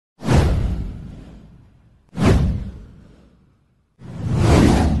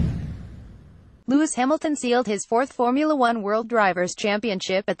Lewis Hamilton sealed his fourth Formula One World Drivers'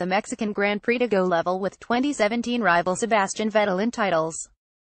 Championship at the Mexican Grand Prix to go level with 2017 rival Sebastian Vettel in titles.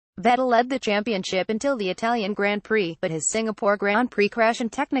 Vettel led the championship until the Italian Grand Prix, but his Singapore Grand Prix crash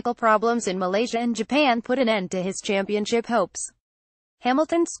and technical problems in Malaysia and Japan put an end to his championship hopes.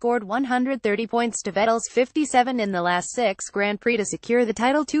 Hamilton scored 130 points to Vettel's 57 in the last 6 Grand Prix to secure the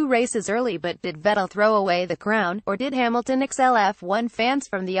title 2 races early, but did Vettel throw away the crown, or did Hamilton excel? F1 fans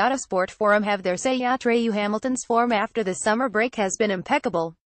from the Autosport forum have their say. Atreyu Hamilton's form after the summer break has been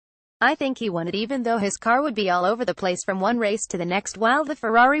impeccable. I think he won it even though his car would be all over the place from one race to the next while the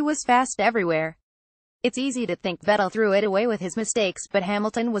Ferrari was fast everywhere. It's easy to think Vettel threw it away with his mistakes, but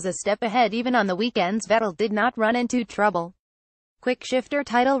Hamilton was a step ahead. Even on the weekends Vettel did not run into trouble. Quick shifter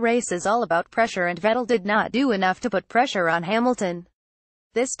title race is all about pressure, and Vettel did not do enough to put pressure on Hamilton.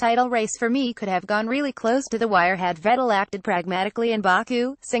 This title race for me could have gone really close to the wire had Vettel acted pragmatically in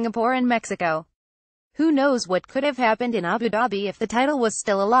Baku, Singapore and Mexico. Who knows what could have happened in Abu Dhabi if the title was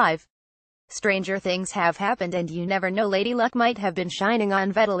still alive. Stranger things have happened and you never know. Lady Luck might have been shining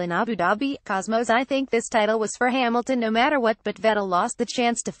on Vettel in Abu Dhabi. Cosmos: I think this title was for Hamilton no matter what, but Vettel lost the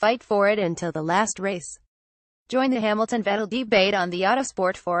chance to fight for it until the last race. Join the Hamilton-Vettel debate on the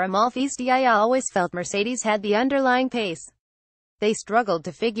Autosport forum. I always felt Mercedes had the underlying pace. They struggled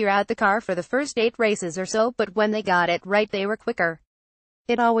to figure out the car for the first 8 races or so, but when they got it right they were quicker.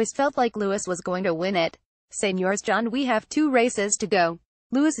 It always felt like Lewis was going to win it. Seniors John, we have 2 races to go.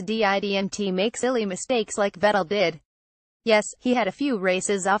 Lewis didn't make silly mistakes like Vettel did. Yes, he had a few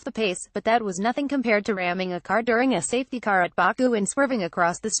races off the pace, but that was nothing compared to ramming a car during a safety car at Baku and swerving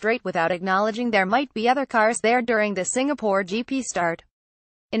across the straight without acknowledging there might be other cars there during the Singapore GP start.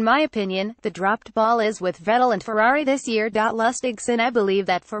 In my opinion, the dropped ball is with Vettel and Ferrari this year. Lustigson: I believe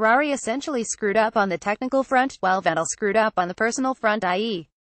that Ferrari essentially screwed up on the technical front, while Vettel screwed up on the personal front, i.e.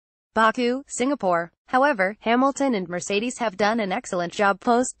 Baku, Singapore. However, Hamilton and Mercedes have done an excellent job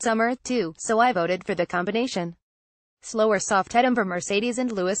post-summer too, so I voted for the combination. Slower soft-headed for Mercedes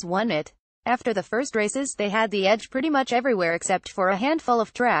and Lewis won it. After the first races they had the edge pretty much everywhere except for a handful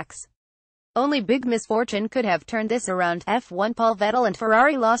of tracks. Only big misfortune could have turned this around. F1 Paul: Vettel and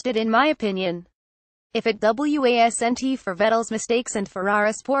Ferrari lost it in my opinion. If it wasn't for Vettel's mistakes and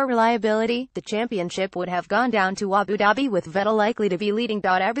Ferrari's poor reliability, the championship would have gone down to Abu Dhabi with Vettel likely to be leading.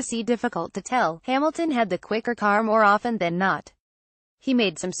 ABC: difficult to tell. Hamilton had the quicker car more often than not. He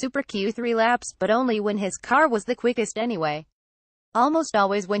made some super Q3 laps, but only when his car was the quickest anyway. Almost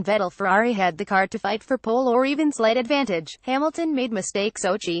always when Vettel-Ferrari had the car to fight for pole or even slight advantage, Hamilton made mistakes.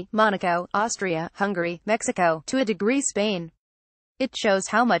 Sochi, Monaco, Austria, Hungary, Mexico, to a degree Spain. It shows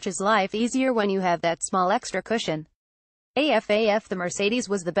how much is life easier when you have that small extra cushion. The Mercedes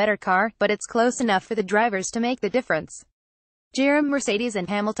was the better car, but it's close enough for the drivers to make the difference. Mercedes and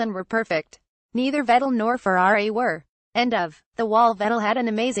Hamilton were perfect. Neither Vettel nor Ferrari were. End of. Vettel had an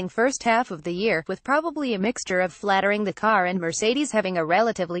amazing first half of the year, with probably a mixture of flattering the car and Mercedes having a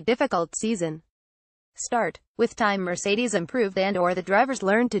relatively difficult season. With time Mercedes improved and/or the drivers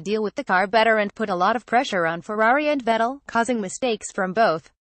learned to deal with the car better and put a lot of pressure on Ferrari and Vettel, causing mistakes from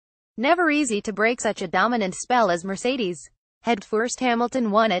both. Never easy to break such a dominant spell as Mercedes. Head first,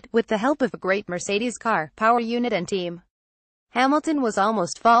 Hamilton won it, with the help of a great Mercedes car, power unit and team. Hamilton was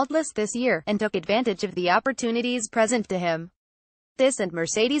almost faultless this year, and took advantage of the opportunities present to him. This and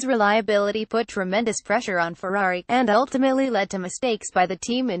Mercedes' reliability put tremendous pressure on Ferrari, and ultimately led to mistakes by the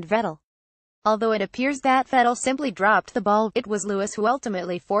team and Vettel. Although it appears that Vettel simply dropped the ball, it was Lewis who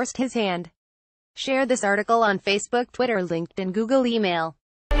ultimately forced his hand. Share this article on Facebook, Twitter, LinkedIn, Google, email.